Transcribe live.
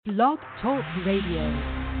Blog Talk Radio.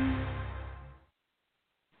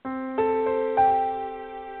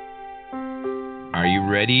 Are you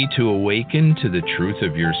ready to awaken to the truth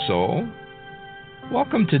of your soul?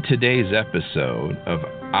 Welcome to today's episode of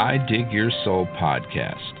I Dig Your Soul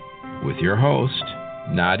podcast with your host,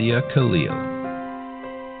 Nadia Khalil.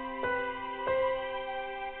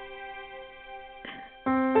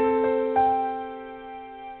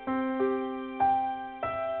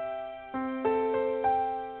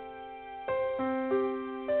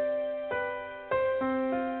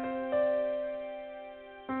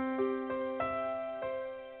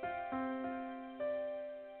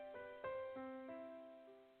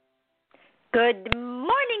 Good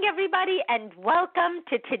morning, everybody, and welcome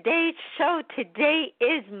to today's show. Today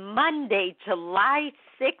is Monday, July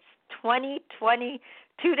 6th, 2020,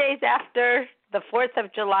 2 days after the 4th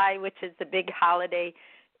of July, which is the big holiday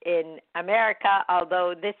in America,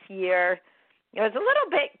 although this year it was a little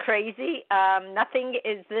bit crazy. Nothing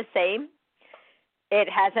is the same. It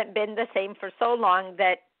hasn't been the same for so long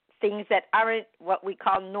that things that aren't what we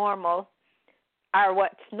call normal are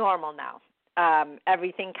what's normal now.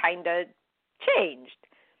 Everything kind of changed.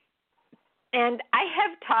 And I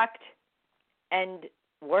have talked and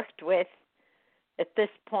worked with, at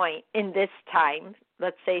this point, in this time,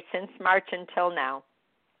 let's say since March until now,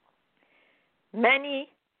 many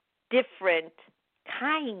different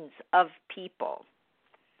kinds of people.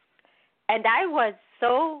 And I was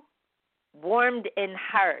so warmed in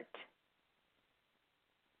heart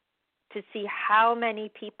to see how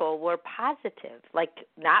many people were positive, like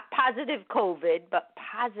not positive COVID, but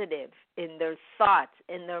positive in their thoughts,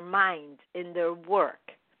 in their minds, in their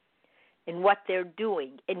work, in what they're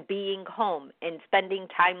doing, in being home, in spending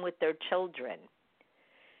time with their children.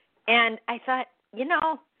 And I thought,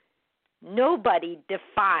 nobody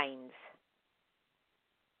defines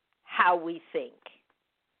how we think.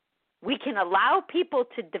 We can allow people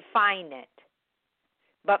to define it,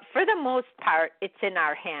 but for the most part, it's in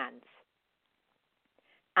our hands.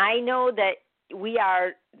 I know that we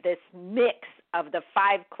are this mix of the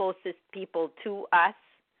 5 closest people to us.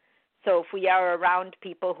 So if we are around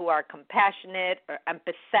people who are compassionate or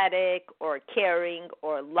empathetic or caring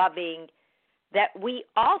or loving, that we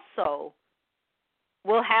also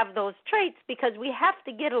will have those traits because we have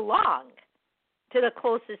to get along to the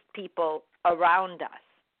closest people around us.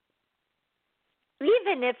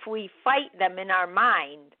 Even if we fight them in our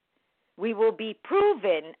mind, we will be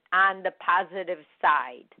proven on the positive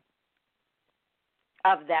side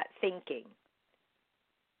of that thinking.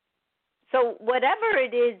 So whatever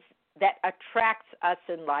it is that attracts us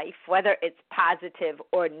in life, whether it's positive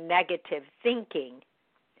or negative thinking,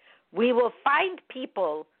 we will find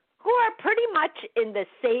people who are pretty much in the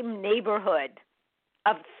same neighborhood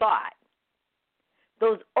of thought.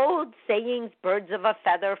 Those old sayings, birds of a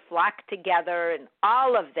feather flock together, and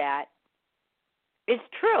all of that is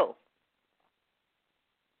true.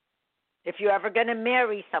 If you're ever going to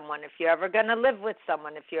marry someone, if you're ever going to live with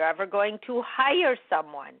someone, if you're ever going to hire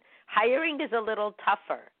someone, hiring is a little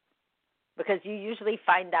tougher because you usually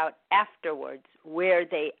find out afterwards where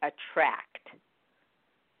they attract.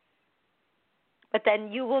 But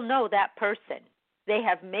then you will know that person. They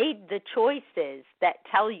have made the choices that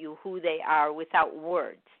tell you who they are without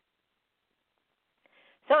words.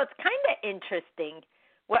 So it's kind of interesting.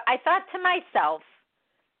 Well, I thought to myself,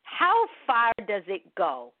 how far does it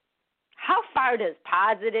go? How far does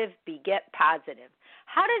positive beget positive?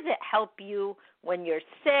 How does it help you when you're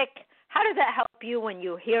sick? How does it help you when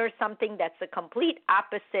you hear something that's the complete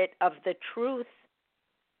opposite of the truth?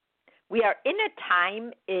 We are in a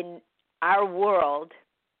time in our world,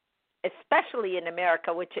 especially in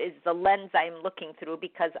America, which is the lens I'm looking through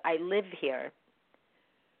because I live here,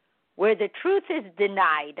 where the truth is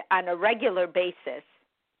denied on a regular basis.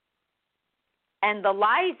 And the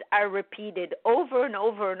lies are repeated over and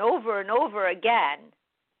over and over and over again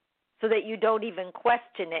so that you don't even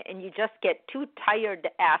question it and you just get too tired to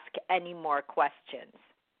ask any more questions.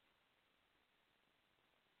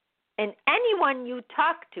 And anyone you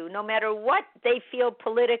talk to, no matter what they feel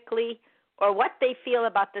politically or what they feel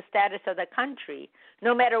about the status of the country,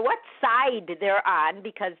 no matter what side they're on,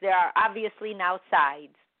 because there are obviously now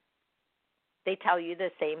sides, they tell you the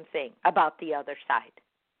same thing about the other side.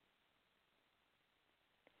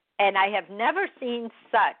 And I have never seen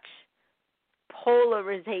such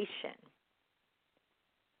polarization.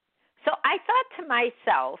 So I thought to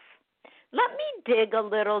myself, let me dig a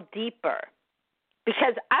little deeper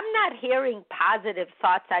because I'm not hearing positive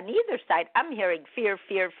thoughts on either side. I'm hearing fear,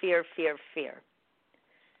 fear, fear, fear, fear.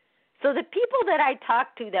 So the people that I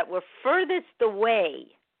talked to that were furthest away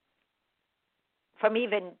from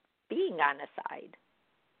even being on a side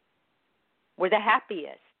were the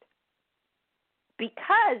happiest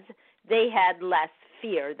because they had less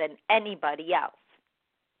fear than anybody else.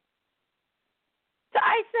 So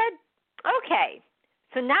I said, okay,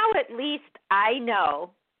 so now at least I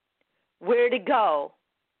know where to go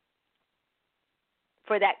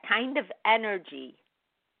for that kind of energy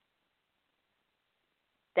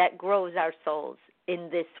that grows our souls in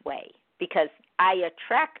this way, because I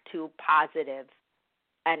attract to positive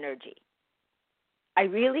energy. I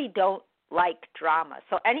really don't like drama.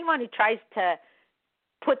 So anyone who tries to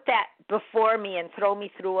put that before me and throw me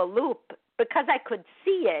through a loop, because I could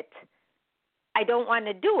see it, I don't want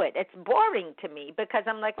to do it. It's boring to me because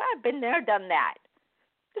I'm like, well, I've been there, done that.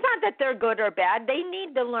 It's not that they're good or bad. They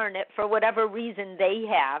need to learn it for whatever reason they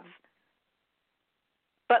have.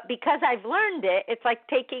 But because I've learned it, it's like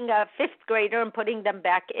taking a fifth grader and putting them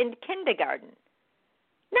back in kindergarten.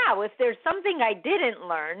 Now, if there's something I didn't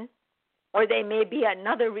learn, or there may be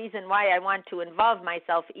another reason why I want to involve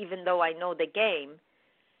myself even though I know the game,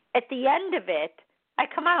 at the end of it, I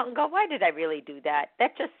come out and go, why did I really do that?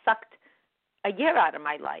 That just sucked a year out of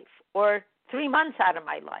my life or 3 months out of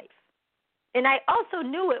my life. And I also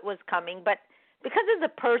knew it was coming, but because of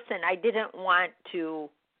the person, I didn't want to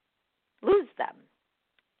lose them.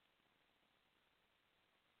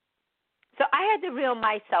 So I had to reel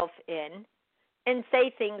myself in and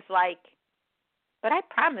say things like, but I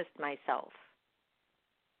promised myself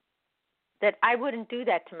that I wouldn't do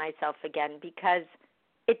that to myself again, because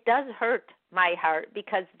it does hurt my heart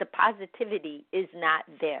because the positivity is not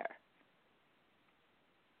there.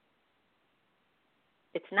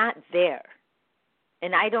 It's not there.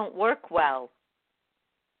 And I don't work well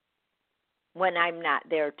when I'm not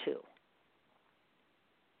there too.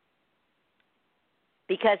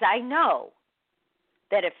 Because I know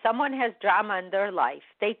that if someone has drama in their life,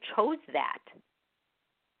 they chose that.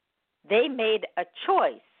 They made a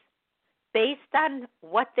choice based on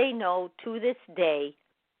what they know to this day.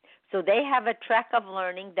 So they have a track of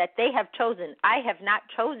learning that they have chosen. I have not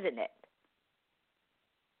chosen it.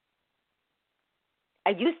 I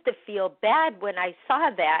used to feel bad when I saw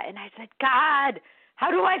that, and I said, God, how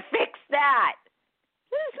do I fix that?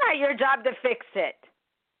 It's not your job to fix it.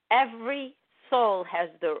 Every soul has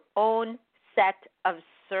their own set of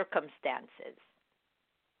circumstances.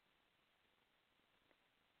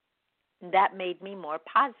 And that made me more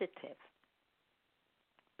positive,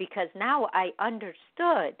 because now I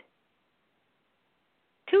understood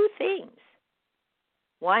two things.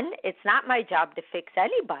 One, it's not my job to fix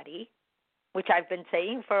anybody, which I've been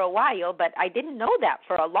saying for a while, but I didn't know that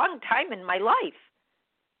for a long time in my life.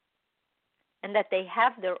 And that they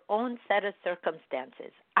have their own set of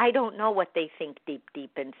circumstances. I don't know what they think deep,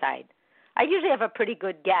 deep inside. I usually have a pretty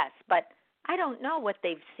good guess, but I don't know what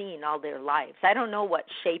they've seen all their lives. I don't know what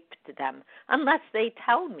shaped them unless they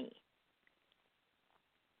tell me.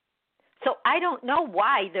 So I don't know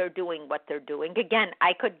why they're doing what they're doing. Again,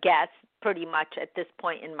 I could guess pretty much at this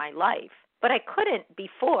point in my life. But I couldn't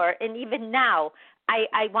before, and even now,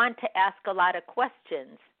 I want to ask a lot of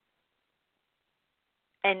questions.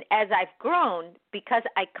 And as I've grown, because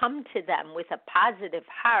I come to them with a positive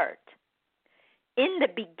heart, in the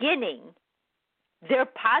beginning, they're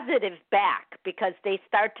positive back because they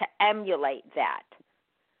start to emulate that.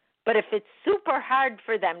 But if it's super hard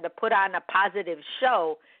for them to put on a positive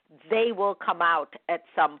show, they will come out at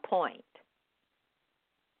some point.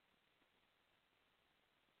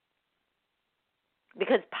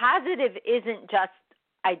 Because positive isn't just,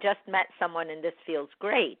 I just met someone and this feels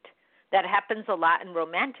great. That happens a lot in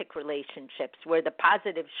romantic relationships where the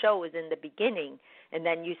positive show is in the beginning and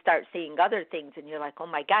then you start seeing other things and you're like, oh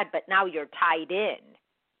my God, but now you're tied in.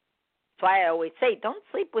 That's why I always say, don't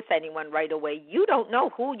sleep with anyone right away. You don't know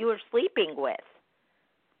who you're sleeping with.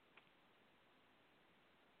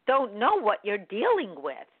 Don't know what you're dealing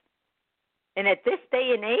with. And at this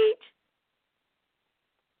day and age,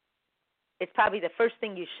 it's probably the first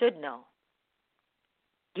thing you should know.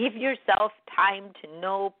 Give yourself time to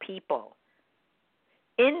know people.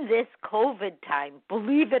 In this COVID time,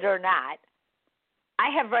 believe it or not, I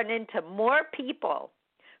have run into more people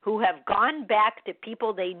who have gone back to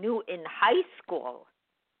people they knew in high school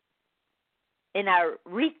and are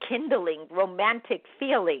rekindling romantic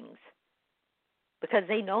feelings because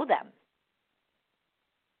they know them.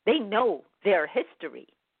 They know their history.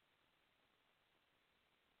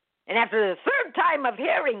 And after the third time of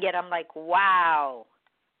hearing it, I'm like, wow,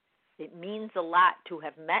 it means a lot to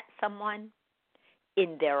have met someone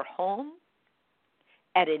in their home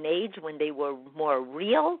at an age when they were more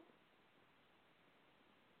real,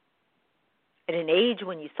 at an age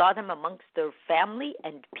when you saw them amongst their family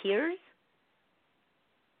and peers.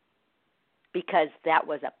 because that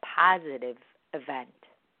was a positive event.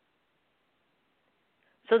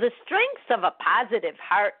 So the strengths of a positive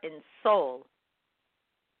heart and soul,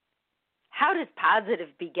 how does positive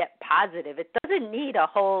beget positive? It doesn't need a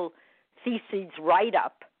whole thesis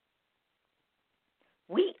write-up.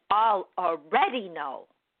 We all already know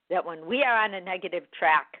that when we are on a negative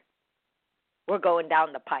track, we're going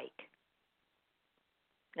down the pike,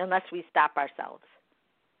 unless we stop ourselves.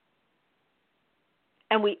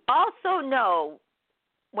 And we also know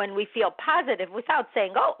when we feel positive without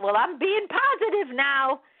saying, oh, well, I'm being positive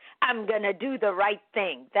now, I'm going to do the right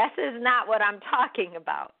thing. This is not what I'm talking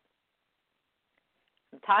about.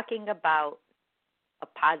 I'm talking about a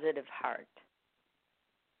positive heart.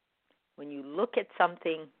 When you look at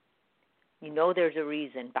something, you know there's a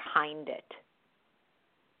reason behind it.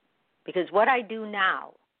 Because what I do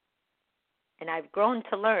now, and I've grown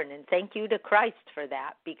to learn, and thank you to Christ for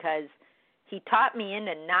that, because he taught me in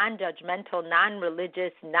a non-judgmental,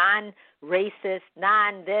 non-religious, non-racist,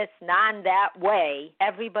 non-this, non-that way.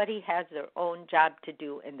 Everybody has their own job to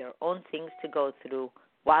do and their own things to go through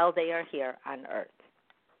while they are here on earth.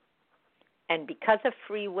 And because of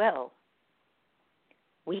free will,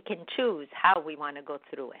 we can choose how we want to go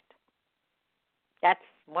through it. That's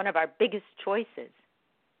one of our biggest choices.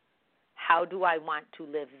 How do I want to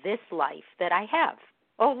live this life that I have?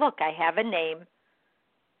 Oh, look, I have a name.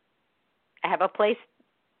 I have a place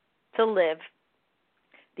to live.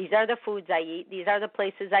 These are the foods I eat. These are the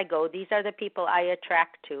places I go. These are the people I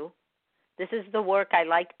attract to. This is the work I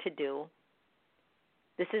like to do.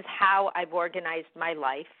 This is how I've organized my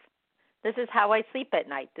life. This is how I sleep at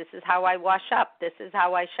night. This is how I wash up. This is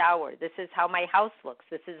how I shower. This is how my house looks.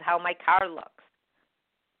 This is how my car looks.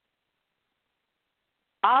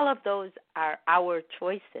 All of those are our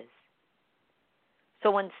choices.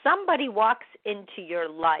 So when somebody walks into your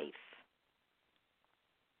life,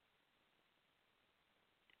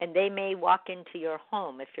 and they may walk into your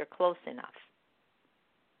home if you're close enough,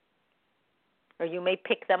 or you may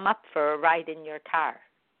pick them up for a ride in your car,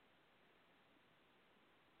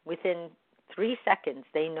 within 3 seconds,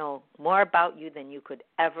 they know more about you than you could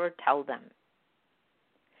ever tell them.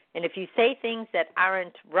 And if you say things that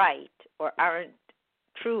aren't right or aren't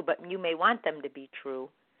true, but you may want them to be true,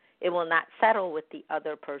 it will not settle with the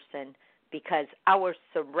other person, because our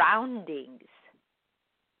surroundings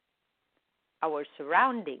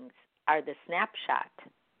are the snapshot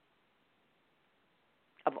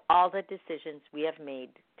of all the decisions we have made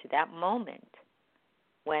to that moment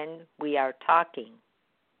when we are talking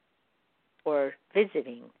or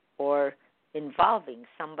visiting or involving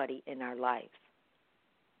somebody in our lives.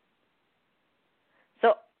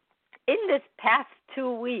 So in this past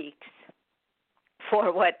 2 weeks,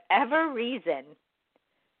 for whatever reason,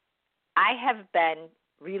 I have been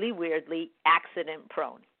really weirdly accident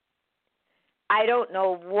prone. I don't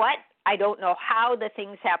know what, I don't know how the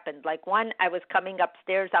things happened. Like one, I was coming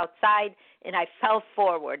upstairs outside and I fell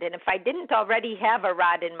forward. And if I didn't already have a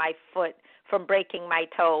rod in my foot from breaking my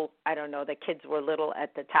toe, I don't know, the kids were little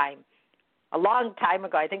at the time, a long time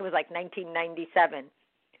ago, I think it was like 1997,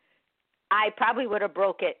 I probably would have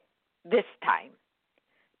broke it this time.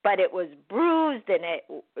 But it was bruised and it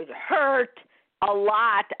hurt a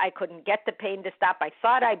lot. I couldn't get the pain to stop. I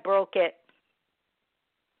thought I broke it.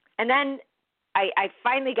 And then I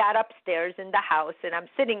finally got upstairs in the house, and I'm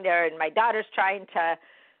sitting there, and my daughter's trying to,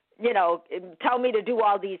 tell me to do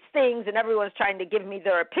all these things, and everyone's trying to give me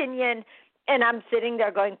their opinion. And I'm sitting there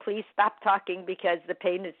going, please stop talking because the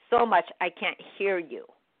pain is so much I can't hear you.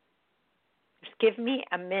 Just give me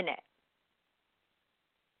a minute.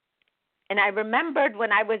 And I remembered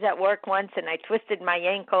when I was at work once and I twisted my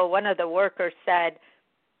ankle, one of the workers said,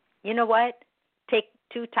 you know what, take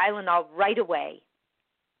 2 Tylenol right away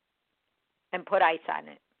and put ice on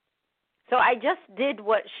it. So I just did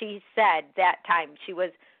what she said that time. She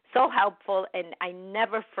was so helpful, and I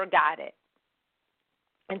never forgot it.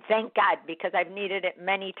 And thank God, because I've needed it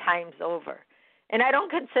many times over. And I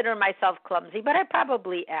don't consider myself clumsy, but I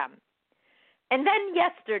probably am. And then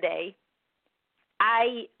yesterday,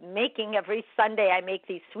 every Sunday I make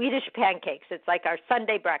these Swedish pancakes. It's like our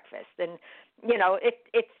Sunday breakfast. And,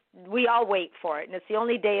 we all wait for it. And it's the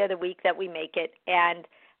only day of the week that we make it. And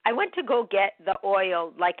I went to go get the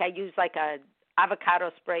oil, like I use like a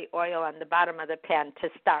avocado spray oil on the bottom of the pan to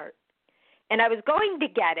start. And I was going to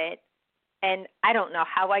get it, and I don't know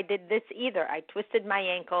how I did this either. I twisted my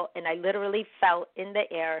ankle, and I literally fell in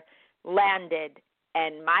the air, landed,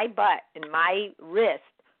 and my butt and my wrist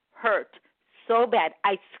hurt so bad.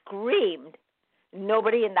 I screamed.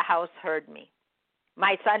 Nobody in the house heard me.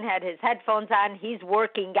 My son had his headphones on. He's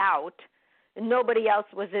working out. Nobody else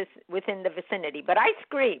was within the vicinity, but I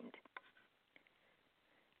screamed.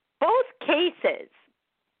 cases,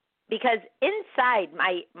 because inside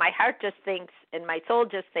my heart just thinks and my soul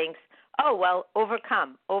just thinks, oh, well,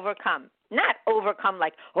 overcome. Not overcome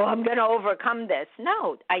like, oh, I'm going to overcome this.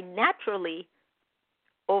 No, I naturally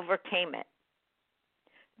overcame it.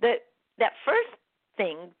 That first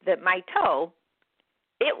thing, that my toe,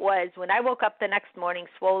 it was when I woke up the next morning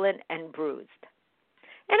swollen and bruised.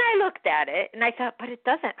 And I looked at it and I thought, but it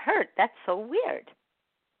doesn't hurt. That's so weird.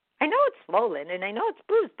 I know it's swollen and I know it's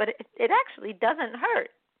bruised, but it actually doesn't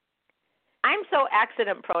hurt. I'm so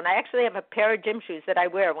accident prone. I actually have a pair of gym shoes that I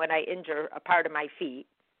wear when I injure a part of my feet.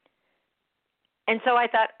 And so I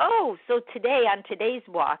thought, oh, so today on today's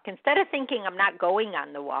walk, instead of thinking I'm not going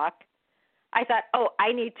on the walk, I thought, oh,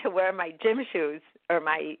 I need to wear my gym shoes, or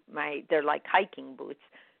they're like hiking boots,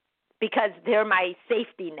 because they're my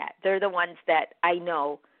safety net. They're the ones that I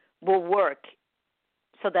know will work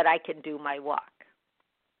so that I can do my walk.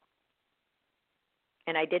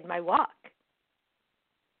 And I did my walk.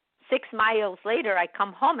 6 miles later, I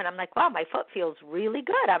come home and I'm like, wow, my foot feels really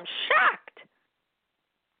good. I'm shocked.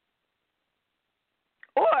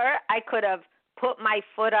 Or I could have put my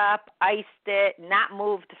foot up, iced it, not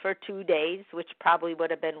moved for 2 days, which probably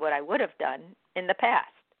would have been what I would have done in the past.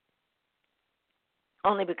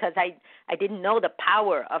 Only because I didn't know the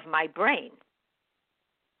power of my brain.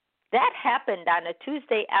 That happened on a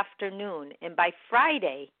Tuesday afternoon, and by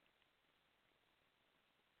Friday,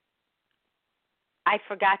 I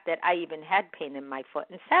forgot that I even had pain in my foot.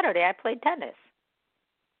 And Saturday, I played tennis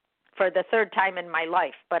for the third time in my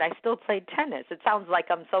life, but I still played tennis. It sounds like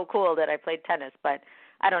I'm so cool that I played tennis, but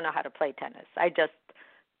I don't know how to play tennis. I just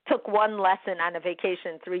took one lesson on a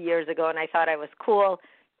vacation 3 years ago, and I thought I was cool,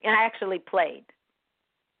 and I actually played.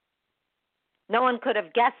 No one could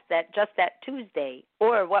have guessed that just that Tuesday,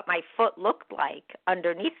 or what my foot looked like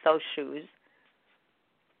underneath those shoes,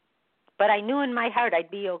 but I knew in my heart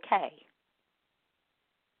I'd be okay.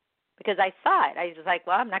 Because I saw it. I was like,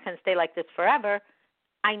 well, I'm not going to stay like this forever.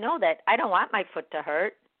 I know that I don't want my foot to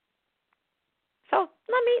hurt. So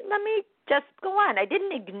let me just go on. I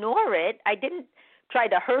didn't ignore it. I didn't try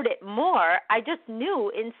to hurt it more. I just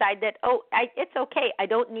knew inside that, it's okay. I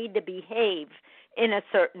don't need to behave in a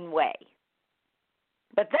certain way.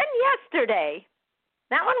 But then yesterday,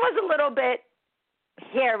 that one was a little bit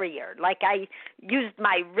hairier. Like I used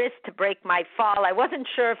my wrist to break my fall. I wasn't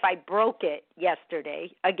sure if I broke it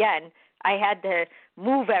yesterday. Again, I had to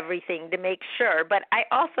move everything to make sure. But I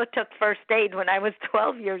also took first aid when I was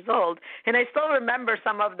 12 years old, and I still remember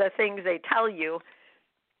some of the things they tell you.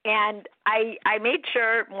 And I made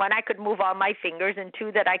sure, one, I could move all my fingers, and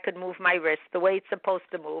two, that I could move my wrist the way it's supposed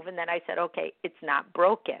to move. And then I said, okay, it's not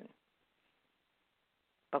broken.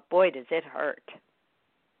 But boy, does it hurt.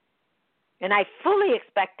 And I fully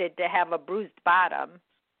expected to have a bruised bottom,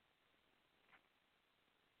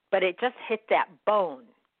 but it just hit that bone.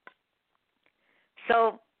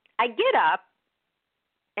 So I get up,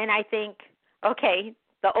 and I think, okay,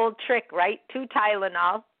 the old trick, right? 2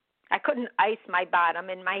 Tylenol. I couldn't ice my bottom.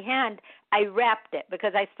 In my hand, I wrapped it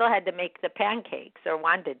because I still had to make the pancakes, or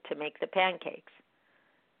wanted to make the pancakes.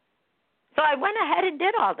 So I went ahead and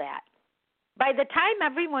did all that. By the time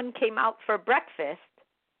everyone came out for breakfast,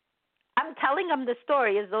 I'm telling them the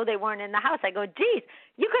story as though they weren't in the house. I go, geez,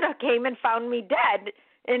 you could have came and found me dead.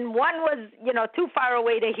 And one was, too far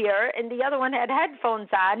away to hear, and the other one had headphones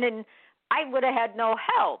on, and I would have had no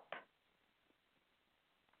help.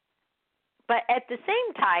 But at the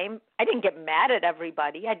same time, I didn't get mad at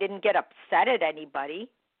everybody. I didn't get upset at anybody.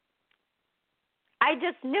 I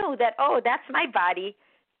just knew that, that's my body.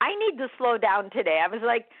 I need to slow down today. I was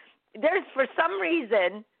like, for some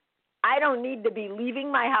reason, I don't need to be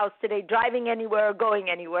leaving my house today, driving anywhere or going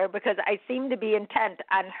anywhere, because I seem to be intent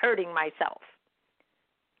on hurting myself.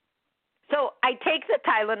 So I take the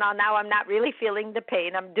Tylenol now. I'm not really feeling the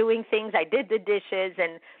pain. I'm doing things. I did the dishes,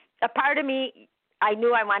 and a part of me, I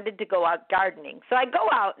knew I wanted to go out gardening. So I go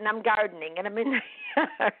out, and I'm gardening, and I'm in the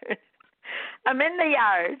yard. I'm in the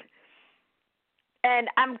yard, and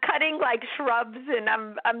I'm cutting like shrubs, and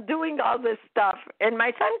I'm doing all this stuff, and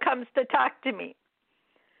my son comes to talk to me.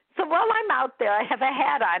 So while I'm out there, I have a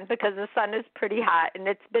hat on because the sun is pretty hot, and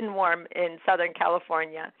it's been warm in Southern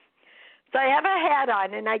California. So I have a hat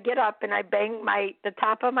on, and I get up, and I bang the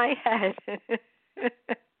top of my head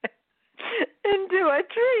into a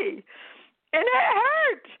tree. And it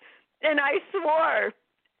hurt. And I swore.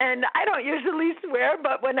 And I don't usually swear,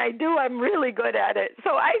 but when I do, I'm really good at it.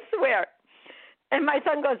 So I swear. And my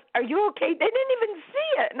son goes, are you okay? They didn't even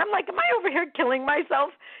see it. And I'm like, am I over here killing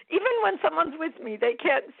myself? Even when someone's with me, they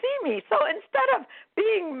can't see me. So instead of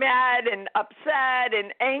being mad and upset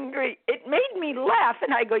and angry, it made me laugh.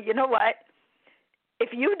 And I go, you know what? if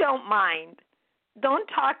you don't mind, don't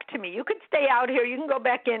talk to me. You could stay out here. You can go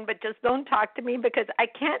back in, but just don't talk to me because I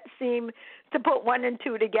can't seem to put 1 and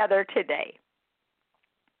 2 together today.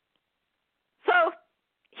 So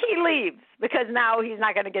he leaves because now he's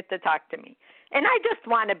not going to get to talk to me. And I just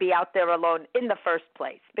want to be out there alone in the first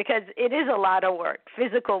place because it is a lot of work,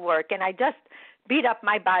 physical work, and I just beat up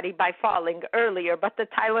my body by falling earlier, but the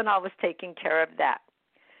Tylenol was taking care of that.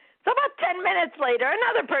 So about 10 minutes later,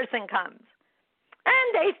 another person comes, and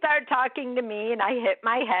they start talking to me, and I hit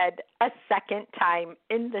my head a second time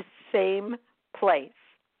in the same place.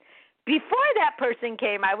 Before that person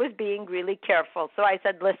came, I was being really careful, so I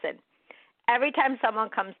said, listen, every time someone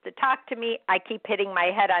comes to talk to me, I keep hitting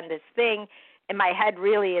my head on this thing, and my head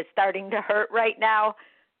really is starting to hurt right now.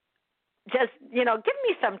 Just, give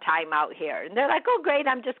me some time out here. And they're like, oh, great,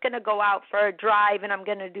 I'm just going to go out for a drive, and I'm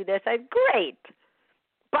going to do this. I said, great.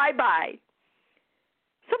 Bye-bye.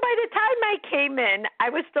 So by the time I came in, I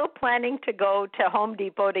was still planning to go to Home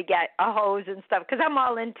Depot to get a hose and stuff because I'm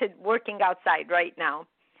all into working outside right now.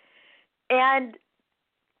 And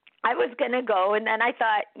I was going to go, and then I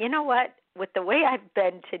thought, you know what? With the way I've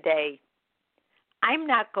been today, I'm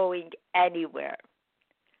not going anywhere.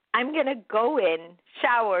 I'm going to go in,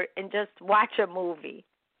 shower, and just watch a movie.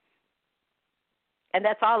 And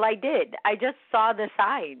that's all I did. I just saw the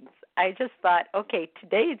signs. I just thought, okay,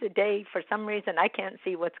 today's a day. For some reason, I can't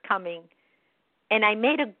see what's coming. And I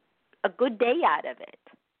made a good day out of it.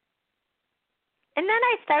 And then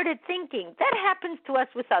I started thinking, that happens to us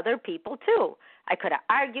with other people too. I could have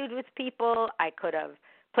argued with people. I could have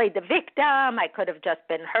played the victim. I could have just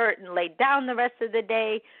been hurt and laid down the rest of the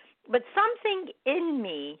day. But something in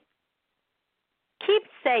me keeps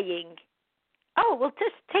saying, oh, well,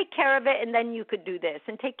 just take care of it and then you could do this,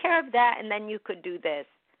 and take care of that and then you could do this.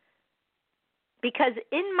 Because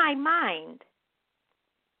in my mind,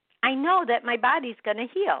 I know that my body's going to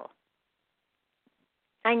heal.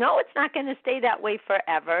 I know it's not going to stay that way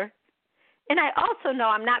forever. And I also know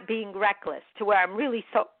I'm not being reckless to where I'm really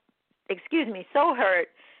so hurt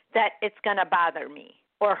that it's going to bother me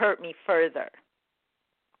or hurt me further.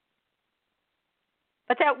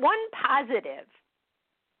 But that one positive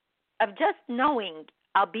of just knowing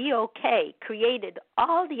I'll be okay created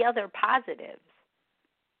all the other positives.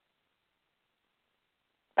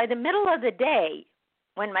 By the middle of the day,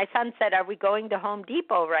 when my son said, are we going to Home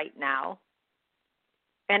Depot right now?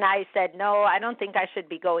 And I said, no, I don't think I should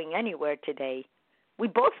be going anywhere today. We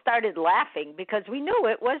both started laughing because we knew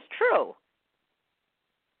it was true.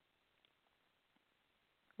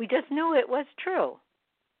 We just knew it was true.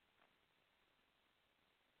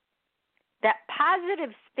 That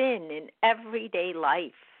positive spin in everyday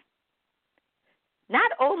life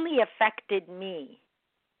not only affected me,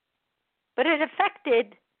 but it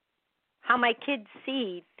affected how my kids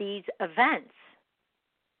see these events.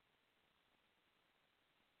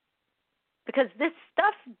 Because this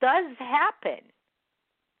stuff does happen.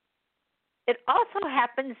 It also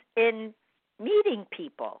happens in meeting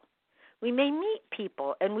people. We may meet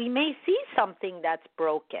people and we may see something that's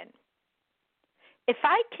broken. If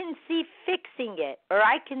I can see fixing it, or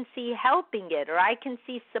I can see helping it, or I can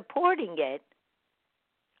see supporting it,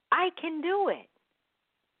 I can do it.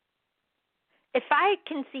 If I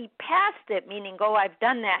can see past it, meaning, oh, I've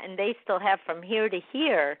done that, and they still have from here to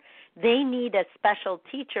here, they need a special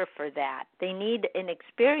teacher for that. They need an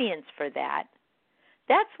experience for that.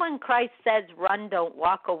 That's when Christ says, run, don't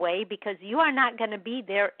walk away, because you are not going to be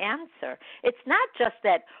their answer. It's not just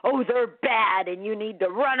that, oh, they're bad and you need to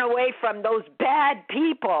run away from those bad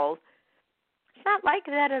people. It's not like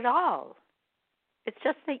that at all. It's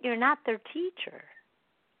just that you're not their teacher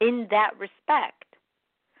in that respect.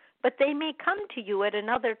 But they may come to you at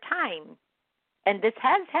another time. And this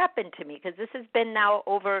has happened to me because this has been now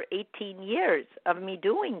over 18 years of me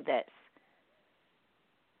doing this.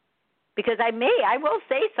 Because I will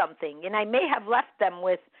say something, and I may have left them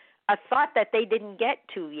with a thought that they didn't get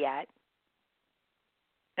to yet.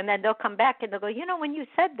 And then they'll come back and they'll go, when you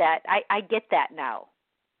said that, I get that now.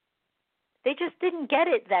 They just didn't get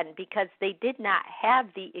it then because they did not have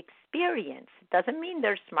the experience. It doesn't mean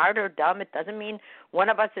they're smart or dumb. It doesn't mean one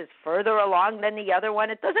of us is further along than the other one.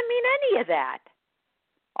 It doesn't mean any of that.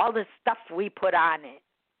 All the stuff we put on it.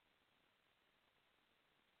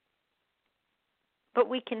 But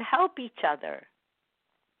we can help each other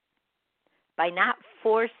by not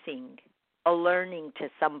forcing a learning to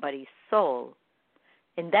somebody's soul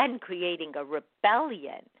and then creating a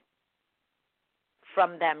rebellion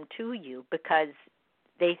from them to you because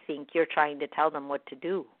they think you're trying to tell them what to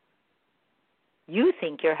do. You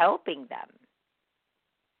think you're helping them.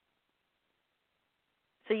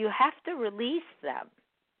 So you have to release them.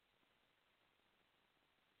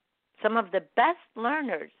 Some of the best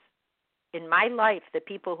learners in my life, the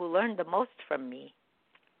people who learned the most from me,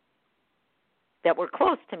 that were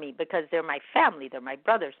close to me because they're my family, they're my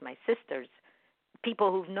brothers, my sisters,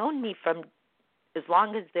 people who've known me from as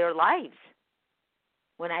long as their lives,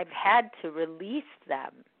 when I've had to release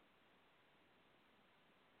them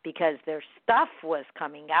because their stuff was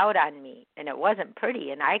coming out on me and it wasn't pretty,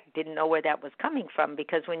 and I didn't know where that was coming from,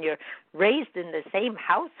 because when you're raised in the same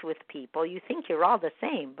house with people, you think you're all the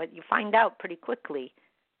same, but you find out pretty quickly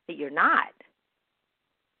that you're not.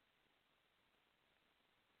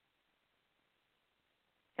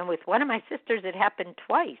 And with one of my sisters, it happened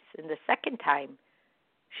twice. And the second time,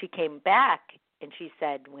 she came back and she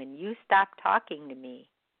said, when you stopped talking to me,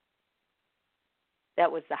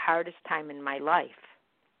 that was the hardest time in my life.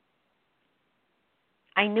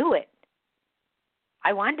 I knew it.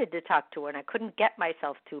 I wanted to talk to her, and I couldn't get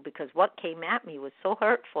myself to, because what came at me was so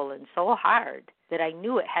hurtful and so hard that I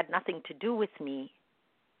knew it had nothing to do with me.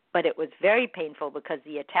 But it was very painful because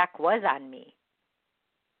the attack was on me.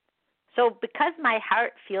 So because my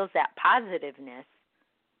heart feels that positiveness,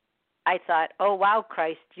 I thought, oh, wow,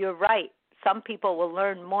 Christ, you're right. Some people will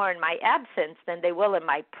learn more in my absence than they will in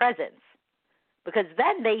my presence, because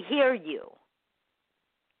then they hear you.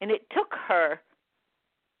 And it took her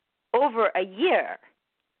over a year.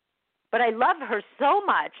 But I love her so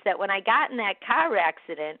much that when I got in that car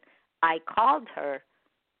accident, I called her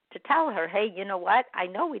to tell her, hey, you know what? I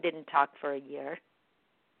know we didn't talk for a year.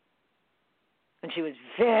 And she was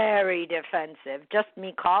very defensive, just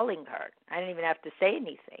me calling her. I didn't even have to say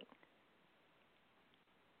anything.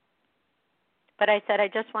 But I said, I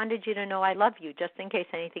just wanted you to know I love you, just in case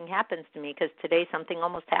anything happens to me, because today something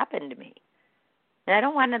almost happened to me. And I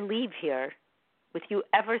don't want to leave here with you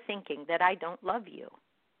ever thinking that I don't love you.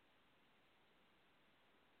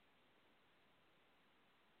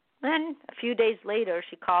 Then a few days later,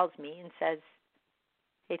 she calls me and says,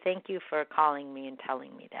 hey, thank you for calling me and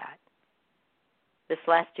telling me that. This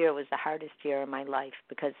last year was the hardest year of my life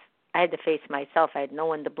because I had to face myself. I had no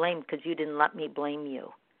one to blame because you didn't let me blame you.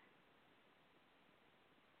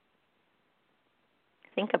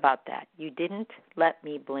 Think about that. You didn't let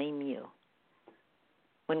me blame you.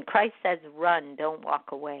 When Christ says run, don't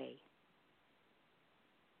walk away,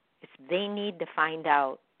 it's they need to find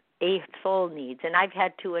out, a soul needs, and I've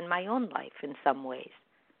had to in my own life in some ways,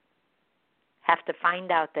 have to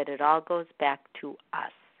find out that it all goes back to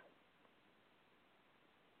us.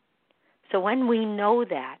 So when we know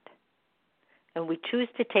that, and we choose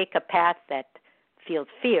to take a path that feels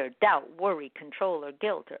fear, doubt, worry, control, or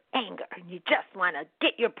guilt, or anger, and you just want to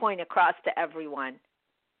get your point across to everyone,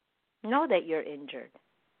 know that you're injured.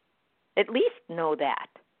 At least know that.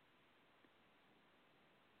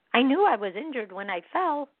 I knew I was injured when I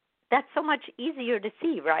fell. That's so much easier to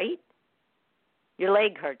see, right? Your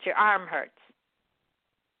leg hurts, your arm hurts.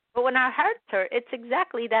 But when our hearts hurt, it's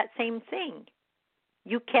exactly that same thing.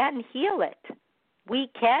 You can heal it. We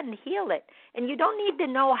can heal it. And you don't need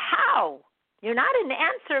to know how. You're not an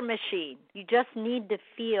answer machine. You just need to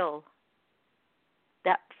feel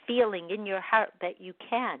that feeling in your heart that you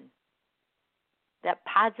can. That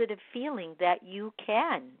positive feeling that you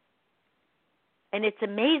can. And it's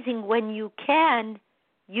amazing when you can,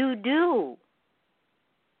 you do.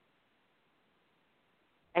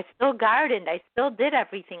 I still gardened. I still did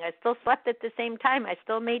everything. I still slept at the same time. I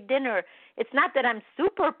still made dinner. It's not that I'm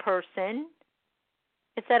super person.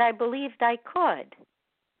 It's that I believed I could.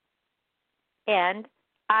 And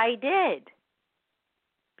I did.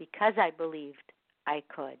 Because I believed I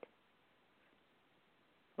could.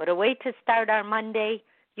 What a way to start our Monday.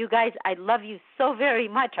 You guys, I love you so very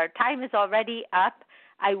much. Our time is already up.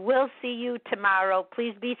 I will see you tomorrow.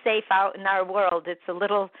 Please be safe out in our world. It's a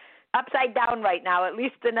little upside down right now, at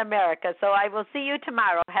least in America. So I will see you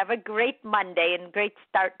tomorrow. Have a great Monday and great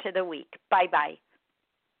start to the week. Bye-bye.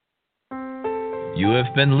 You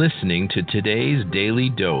have been listening to today's daily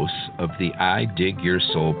dose of the I Dig Your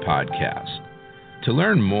Soul podcast. To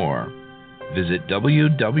learn more, visit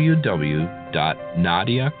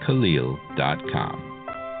www.nadiakhalil.com.